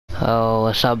Oh,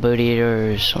 what's up, boot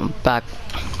eaters? I'm back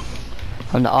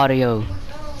on the audio.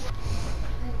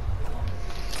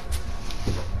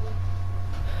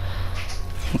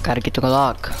 Gotta get to the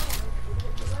lock.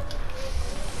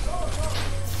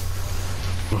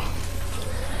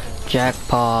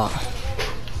 Jackpot.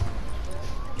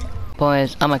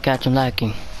 Boys, I'ma catch him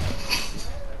lacking.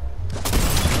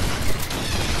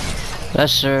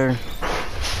 Yes, sir.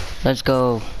 Let's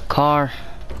go. Car.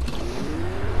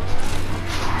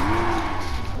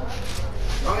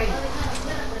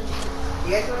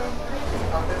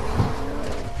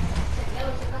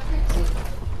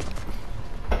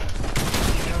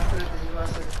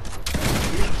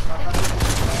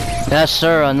 Yes,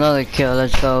 sir. Another kill.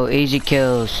 Let's go. Easy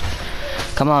kills.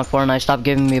 Come on, Fortnite. Stop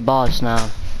giving me balls now.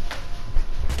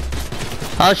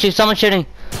 Oh, shoot. Someone shooting.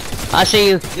 I see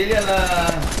you.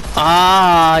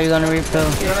 Ah, you're gonna refill.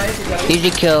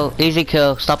 Easy kill. Easy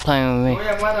kill. Stop playing with me.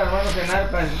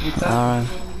 Alright.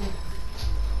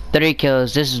 3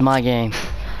 kills. This is my game.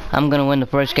 I'm gonna win the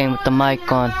first game with the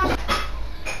mic on.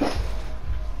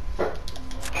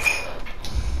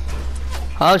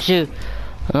 Oh, shoot.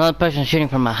 Another person shooting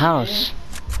from my house.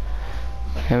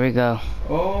 Here we go.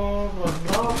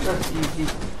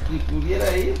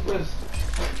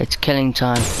 It's killing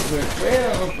time.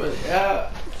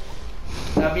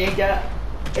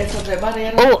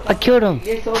 Oh, I killed him.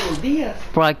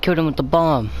 Bro, I killed him with the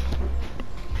bomb.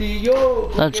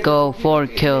 Let's go, 4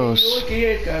 kills.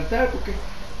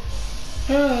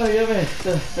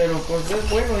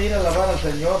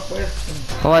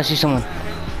 Oh, I see someone.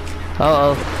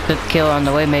 Uh oh, 5th kill on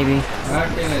the way maybe.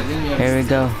 Here we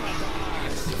go.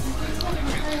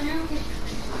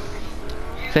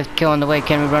 5th kill on the way,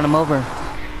 can we run him over?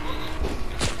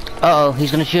 Uh oh, he's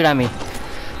gonna shoot at me.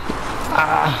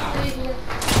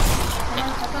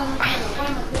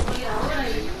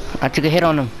 I took a hit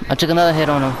on him. I took another hit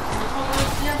on him.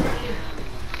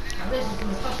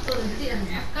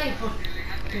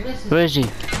 Where is he?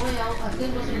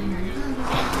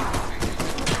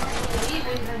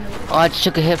 Oh, I just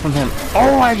took a hit from him.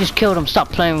 Oh, I just killed him. Stop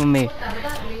playing with me.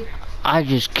 I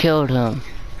just killed him.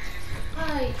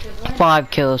 5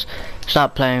 kills.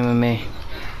 Stop playing with me.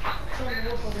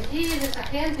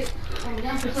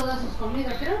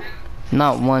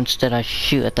 Not once did I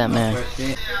shoot at that man.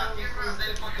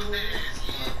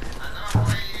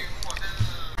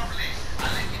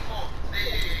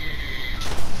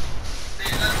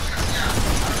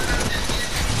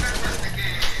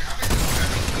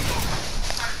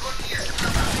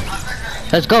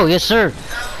 Let's go, yes sir.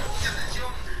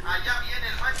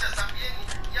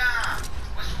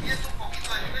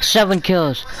 Seven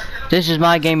kills. This is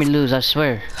my game to lose, I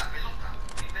swear.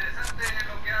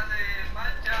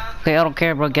 Okay, I don't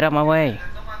care, bro. Get out my way.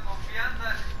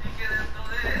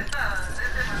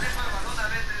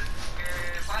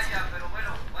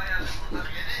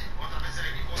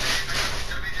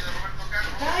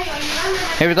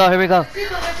 Here we go, here we go.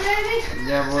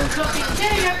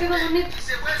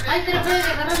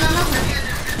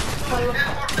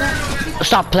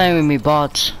 Stop playing with me,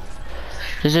 bots.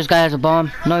 Does this guy has a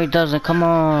bomb? No, he doesn't. Come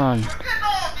on.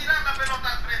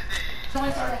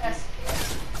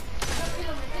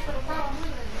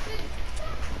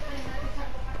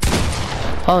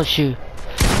 Oh shoot.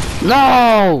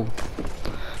 No!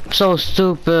 So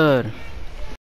stupid.